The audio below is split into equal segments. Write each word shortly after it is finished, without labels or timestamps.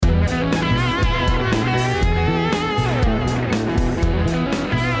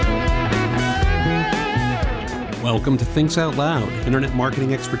Welcome to Thinks Out Loud, internet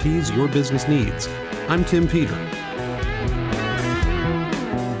marketing expertise your business needs. I'm Tim Peter.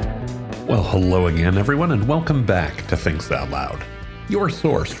 Well, hello again, everyone, and welcome back to Thinks Out Loud, your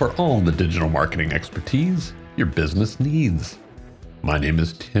source for all the digital marketing expertise your business needs. My name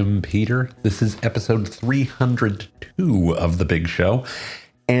is Tim Peter. This is episode 302 of The Big Show,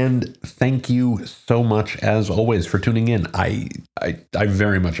 and thank you so much, as always, for tuning in. I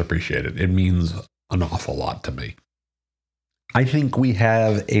very much appreciate it. It means an awful lot to me. I think we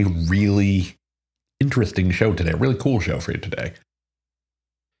have a really interesting show today, a really cool show for you today.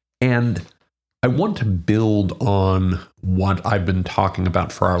 And I want to build on what I've been talking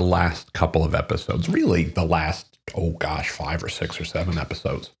about for our last couple of episodes, really the last, 5 or 6 or 7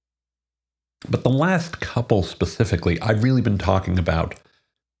 episodes. But the last couple specifically, I've really been talking about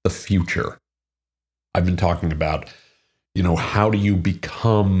the future. I've been talking about, how do you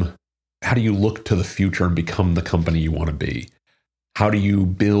look to the future and become the company you want to be? How do you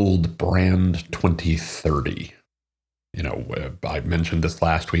build brand 2030? I mentioned this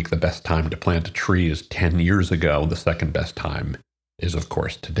last week, the best time to plant a tree is 10 years ago. The second best time is, of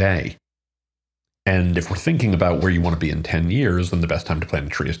course, today. And if we're thinking about where you want to be in 10 years, then the best time to plant a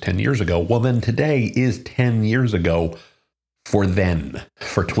tree is 10 years ago. Well, then today is 10 years ago for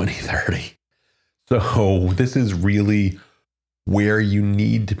 2030. So this is really where you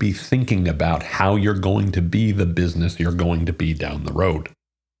need to be thinking about how you're going to be the business you're going to be down the road.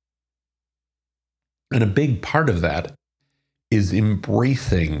 And a big part of that is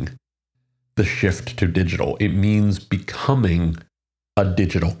embracing the shift to digital. It means becoming a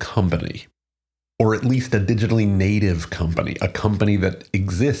digital company, or at least a digitally native company, a company that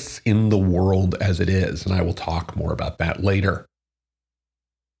exists in the world as it is. And I will talk more about that later.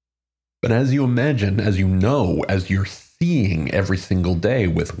 But as you imagine, as you're seeing every single day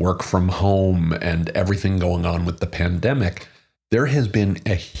with work from home and everything going on with the pandemic, there has been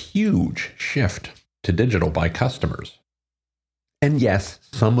a huge shift to digital by customers. And yes,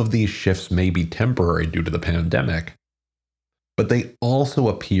 some of these shifts may be temporary due to the pandemic, but they also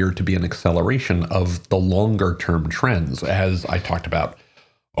appear to be an acceleration of the longer term trends, as I talked about,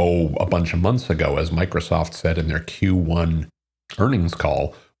 a bunch of months ago, as Microsoft said in their Q1 earnings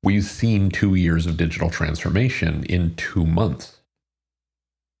call. We've seen 2 years of digital transformation in 2 months.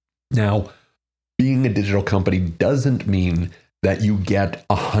 Now, being a digital company doesn't mean that you get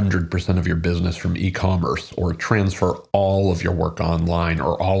 100% of your business from e-commerce, or transfer all of your work online,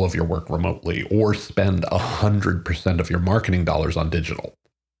 or all of your work remotely, or spend 100% of your marketing dollars on digital.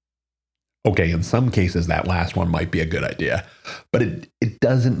 Okay, in some cases, that last one might be a good idea, but it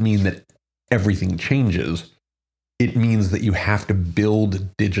doesn't mean that everything changes. It means that you have to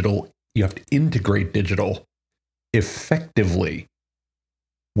build digital, you have to integrate digital effectively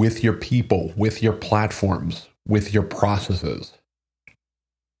with your people, with your platforms, with your processes.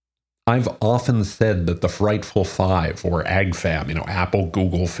 I've often said that the Frightful Five, or AgFam, Apple,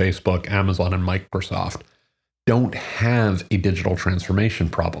 Google, Facebook, Amazon, and Microsoft, don't have a digital transformation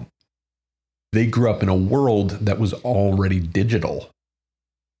problem. They grew up in a world that was already digital.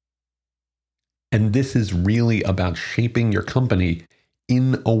 And this is really about shaping your company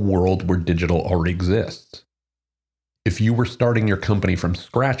in a world where digital already exists. If you were starting your company from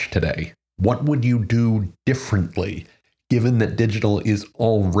scratch today, what would you do differently, given that digital is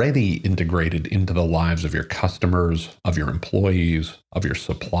already integrated into the lives of your customers, of your employees, of your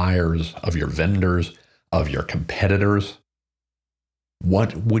suppliers, of your vendors, of your competitors?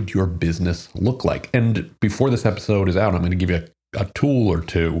 What would your business look like? And before this episode is out, I'm going to give you a tool or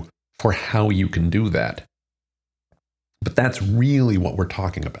two for how you can do that. But that's really what we're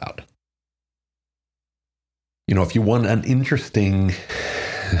talking about. If you want an interesting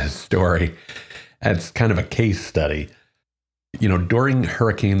story, it's kind of a case study. During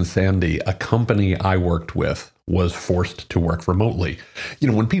Hurricane Sandy, a company I worked with was forced to work remotely.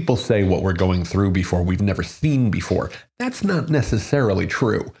 When people say what we're going through before, we've never seen before, that's not necessarily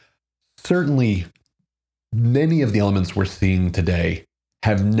true. Certainly, many of the elements we're seeing today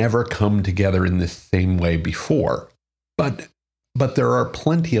have never come together in this same way before. But there are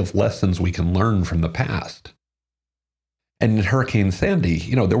plenty of lessons we can learn from the past. And in Hurricane Sandy,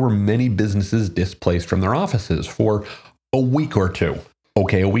 there were many businesses displaced from their offices for a week or two.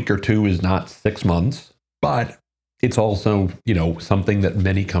 Okay, a week or two is not 6 months, but it's also, something that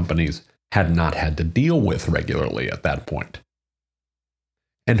many companies had not had to deal with regularly at that point.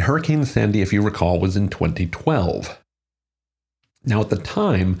 And Hurricane Sandy, if you recall, was in 2012. Now, at the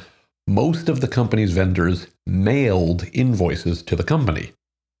time, most of the company's vendors mailed invoices to the company.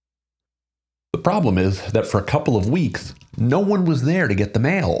 The problem is that for a couple of weeks, no one was there to get the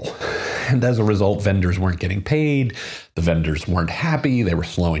mail. And as a result, vendors weren't getting paid. The vendors weren't happy. They were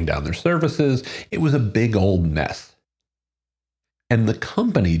slowing down their services. It was a big old mess. And the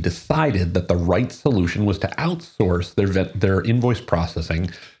company decided that the right solution was to outsource their invoice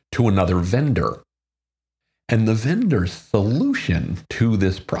processing to another vendor. And the vendor's solution to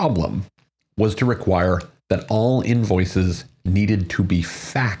this problem was to require that all invoices needed to be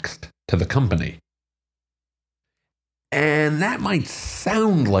faxed to the company. And that might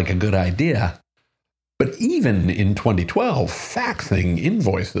sound like a good idea, but even in 2012, faxing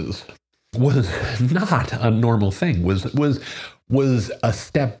invoices was not a normal thing, was a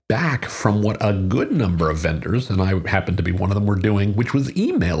step back from what a good number of vendors, and I happened to be one of them, were doing, which was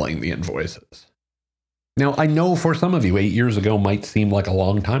emailing the invoices. Now, I know for some of you, 8 years ago might seem like a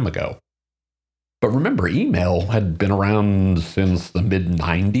long time ago. But remember, email had been around since the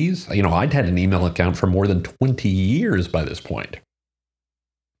mid-90s. I'd had an email account for more than 20 years by this point.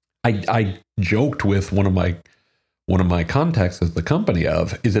 I joked with one of my contacts at the company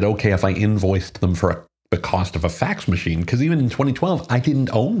of, is it okay if I invoiced them for the cost of a fax machine? Because even in 2012, I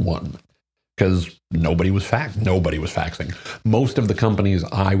didn't own one because nobody was faxing. Most of the companies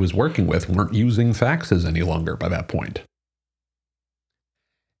I was working with weren't using faxes any longer by that point.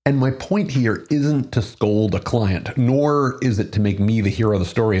 And my point here isn't to scold a client, nor is it to make me the hero of the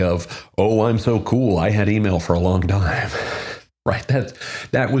story of, oh, I'm so cool, I had email for a long time. Right?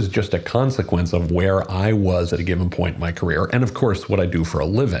 That was just a consequence of where I was at a given point in my career. And of course, what I do for a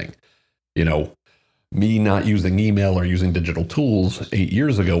living. Me not using email or using digital tools 8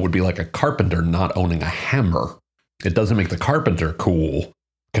 years ago would be like a carpenter not owning a hammer. It doesn't make the carpenter cool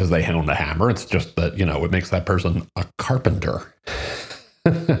because they own the hammer. It's just that, it makes that person a carpenter.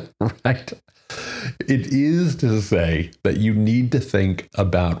 Right? It is to say that you need to think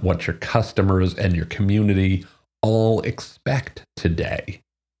about what your customers and your community all expect today.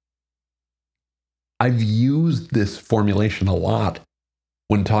 I've used this formulation a lot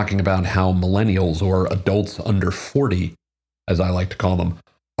when talking about how millennials, or adults under 40, as I like to call them,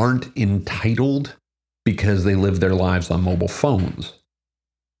 aren't entitled because they live their lives on mobile phones.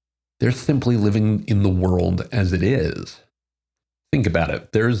 They're simply living in the world as it is. Think about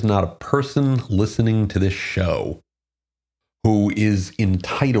it. There's not a person listening to this show who is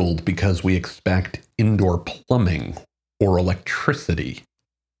entitled because we expect indoor plumbing or electricity.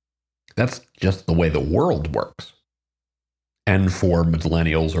 That's just the way the world works. And for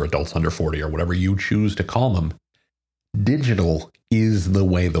millennials or adults under 40 or whatever you choose to call them, digital is the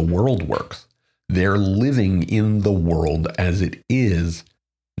way the world works. They're living in the world as it is,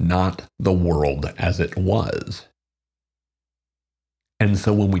 not the world as it was. And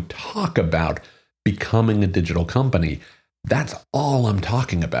so when we talk about becoming a digital company, that's all I'm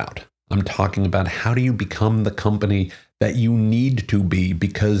talking about. I'm talking about how do you become the company that you need to be,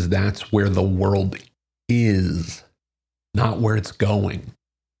 because that's where the world is, not where it's going.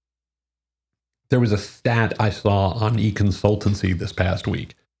 There was a stat I saw on eConsultancy this past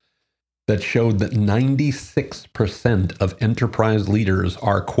week that showed that 96% of enterprise leaders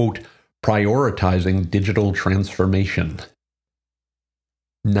are, quote, prioritizing digital transformation.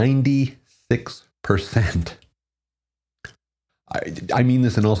 96%. I mean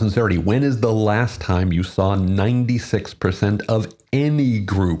this in all sincerity. When is the last time you saw 96% of any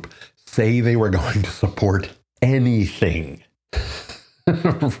group say they were going to support anything?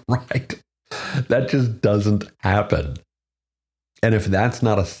 Right? That just doesn't happen. And if that's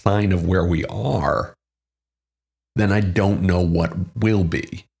not a sign of where we are, then I don't know what will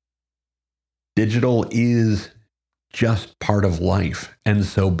be. Digital is just part of life. And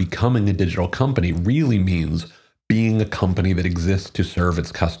so becoming a digital company really means being a company that exists to serve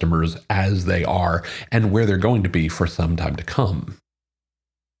its customers as they are and where they're going to be for some time to come.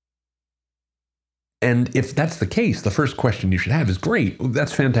 And if that's the case, the first question you should have is, great,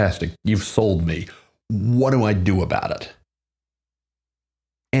 that's fantastic. You've sold me. What do I do about it?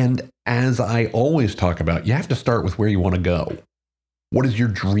 And as I always talk about, you have to start with where you want to go. What is your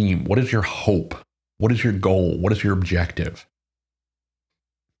dream? What is your hope? What is your goal? What is your objective?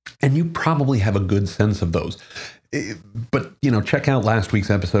 And you probably have a good sense of those. But, check out last week's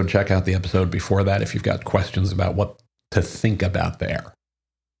episode. Check out the episode before that if you've got questions about what to think about there.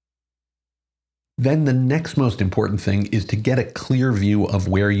 Then the next most important thing is to get a clear view of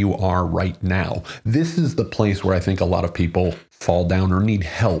where you are right now. This is the place where I think a lot of people fall down or need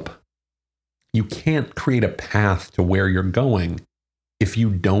help. You can't create a path to where you're going if you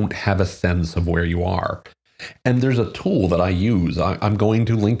don't have a sense of where you are. And there's a tool that I use. I'm going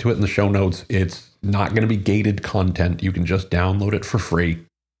to link to it in the show notes. It's not going to be gated content. You can just download it for free.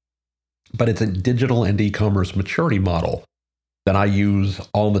 but it's a digital and e-commerce maturity model that I use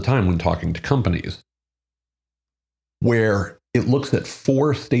all the time when talking to companies, where it looks at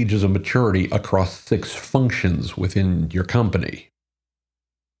 4 stages of maturity across 6 functions within your company.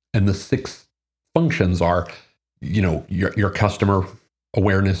 And the 6 functions are, your customer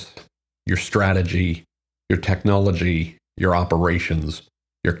awareness, your strategy, your technology, your operations,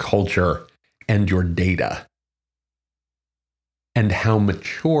 your culture, and your data. And how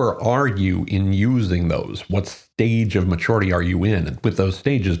mature are you in using those? What stage of maturity are you in? And with those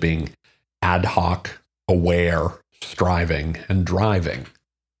stages being ad hoc, aware, striving, and driving.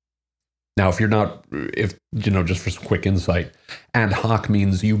 Now, just for some quick insight, ad hoc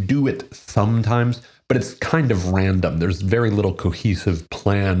means you do it sometimes, but it's kind of random. There's very little cohesive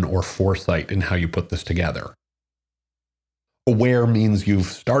plan or foresight in how you put this together. Aware means you've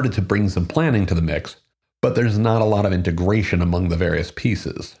started to bring some planning to the mix, but there's not a lot of integration among the various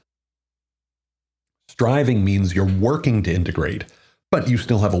pieces. Striving means you're working to integrate, but you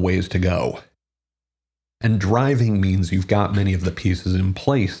still have a ways to go. And driving means you've got many of the pieces in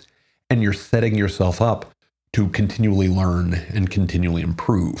place and you're setting yourself up to continually learn and continually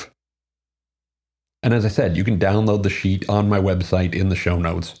improve. And as I said, you can download the sheet on my website in the show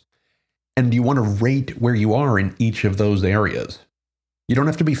notes. And you want to rate where you are in each of those areas. You don't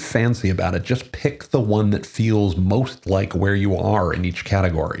have to be fancy about it. Just pick the one that feels most like where you are in each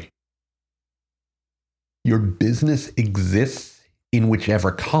category. Your business exists in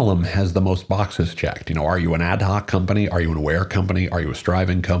whichever column has the most boxes checked. Are you an ad hoc company? Are you an aware company? Are you a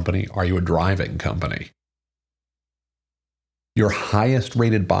striving company? Are you a driving company? Your highest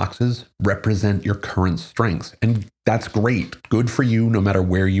rated boxes represent your current strengths. And that's great. Good for you no matter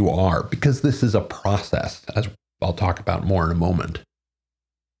where you are, because this is a process, as I'll talk about more in a moment.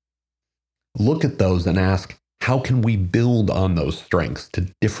 Look at those and ask, how can we build on those strengths to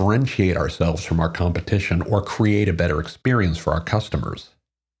differentiate ourselves from our competition or create a better experience for our customers?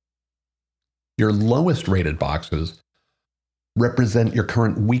 Your lowest rated boxes represent your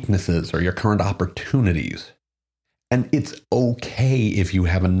current weaknesses or your current opportunities. And it's okay if you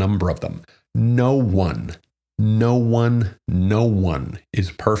have a number of them. No one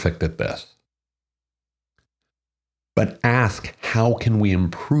is perfect at this. But ask, how can we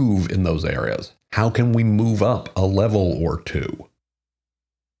improve in those areas? How can we move up a level or 2?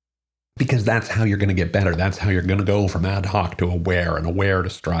 Because that's how you're going to get better. That's how you're going to go from ad hoc to aware, and aware to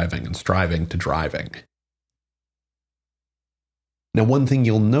striving, and striving to driving. Now, one thing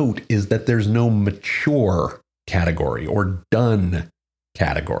you'll note is that there's no mature category or done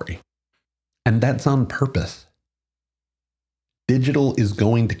category. And that's on purpose. Digital is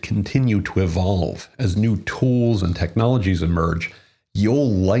going to continue to evolve as new tools and technologies emerge. You'll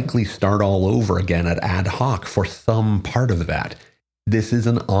likely start all over again at ad hoc for some part of that. This is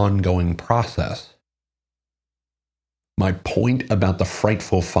an ongoing process. My point about the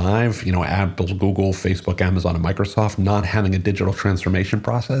frightful 5, Apple, Google, Facebook, Amazon, and Microsoft not having a digital transformation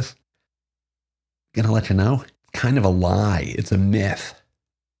process, I'm going to let you know, it's kind of a lie. It's a myth.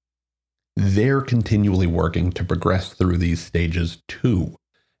 They're continually working to progress through these stages too.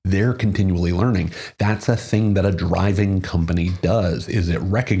 They're continually learning. That's a thing that a driving company does, is it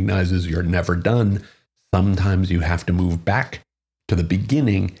recognizes you're never done. Sometimes you have to move back to the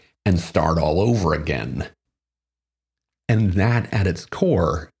beginning and start all over again. And that at its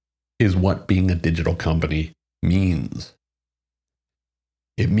core is what being a digital company means.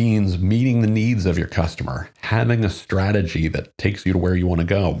 It means meeting the needs of your customer, having a strategy that takes you to where you want to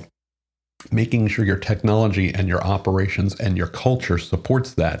go, making sure your technology and your operations and your culture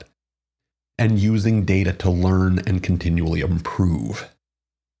supports that, and using data to learn and continually improve.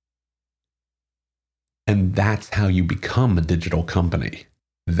 And that's how you become a digital company.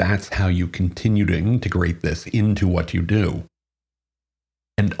 That's how you continue to integrate this into what you do.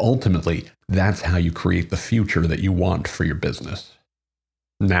 And ultimately, that's how you create the future that you want for your business.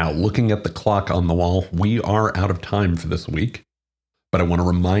 Now, looking at the clock on the wall, we are out of time for this week. But I want to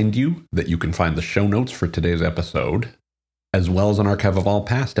remind you that you can find the show notes for today's episode, as well as an archive of all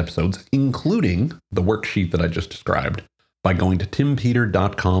past episodes, including the worksheet that I just described, by going to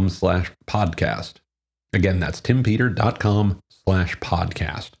timpeter.com/podcast. Again, that's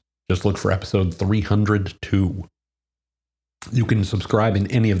timpeter.com/podcast. Just look for episode 302. You can subscribe in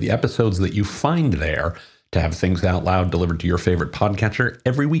any of the episodes that you find there to have Things Out Loud delivered to your favorite podcatcher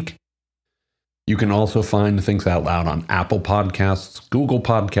every week. You can also find Things Out Loud on Apple Podcasts, Google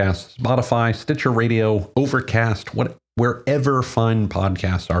Podcasts, Spotify, Stitcher Radio, Overcast, wherever fine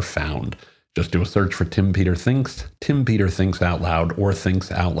podcasts are found. Just do a search for Tim Peter Thinks, Tim Peter Thinks Out Loud, or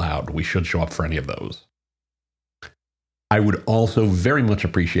Thinks Out Loud. We should show up for any of those. I would also very much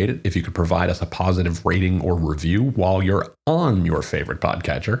appreciate it if you could provide us a positive rating or review while you're on your favorite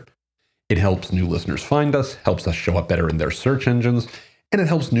podcatcher. It helps new listeners find us, helps us show up better in their search engines, and it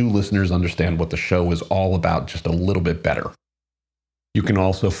helps new listeners understand what the show is all about just a little bit better. You can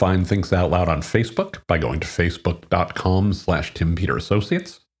also find Thinks Out Loud on Facebook by going to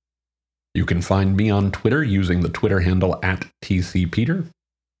facebook.com/TimPeterAssociates. You can find me on Twitter using the Twitter handle @TCPeter.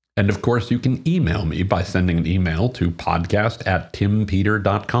 And of course, you can email me by sending an email to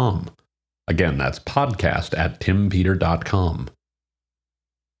podcast@timpeter.com. Again, that's podcast@timpeter.com.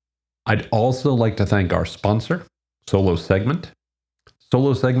 I'd also like to thank our sponsor, Solo Segment.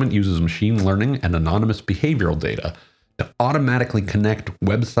 Solo Segment uses machine learning and anonymous behavioral data to automatically connect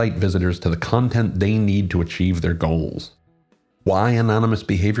website visitors to the content they need to achieve their goals. Why anonymous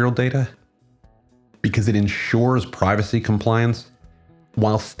behavioral data? Because it ensures privacy compliance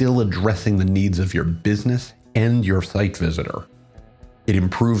while still addressing the needs of your business and your site visitor. It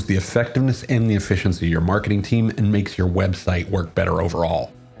improves the effectiveness and the efficiency of your marketing team and makes your website work better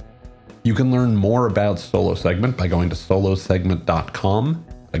overall. You can learn more about Solo Segment by going to solosegment.com.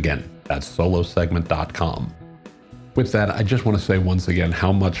 Again, that's solosegment.com. With that, I just want to say once again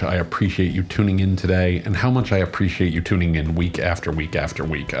how much I appreciate you tuning in today and how much I appreciate you tuning in week after week after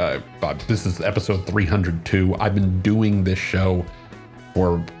week. This is episode 302. I've been doing this show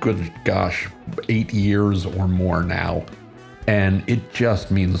for, good gosh, 8 years or more now. And it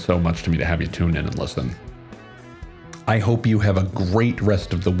just means so much to me to have you tune in and listen. I hope you have a great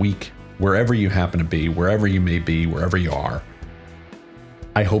rest of the week, wherever you happen to be, wherever you may be, wherever you are.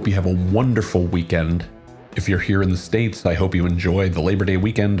 I hope you have a wonderful weekend. If you're here in the States, I hope you enjoy the Labor Day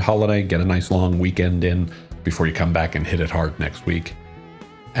weekend holiday, get a nice long weekend in before you come back and hit it hard next week.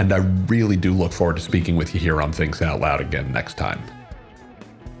 And I really do look forward to speaking with you here on Thinks Out Loud again next time.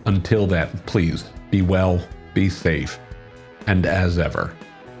 Until then, please be well, be safe, and as ever,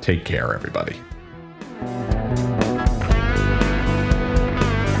 take care, everybody.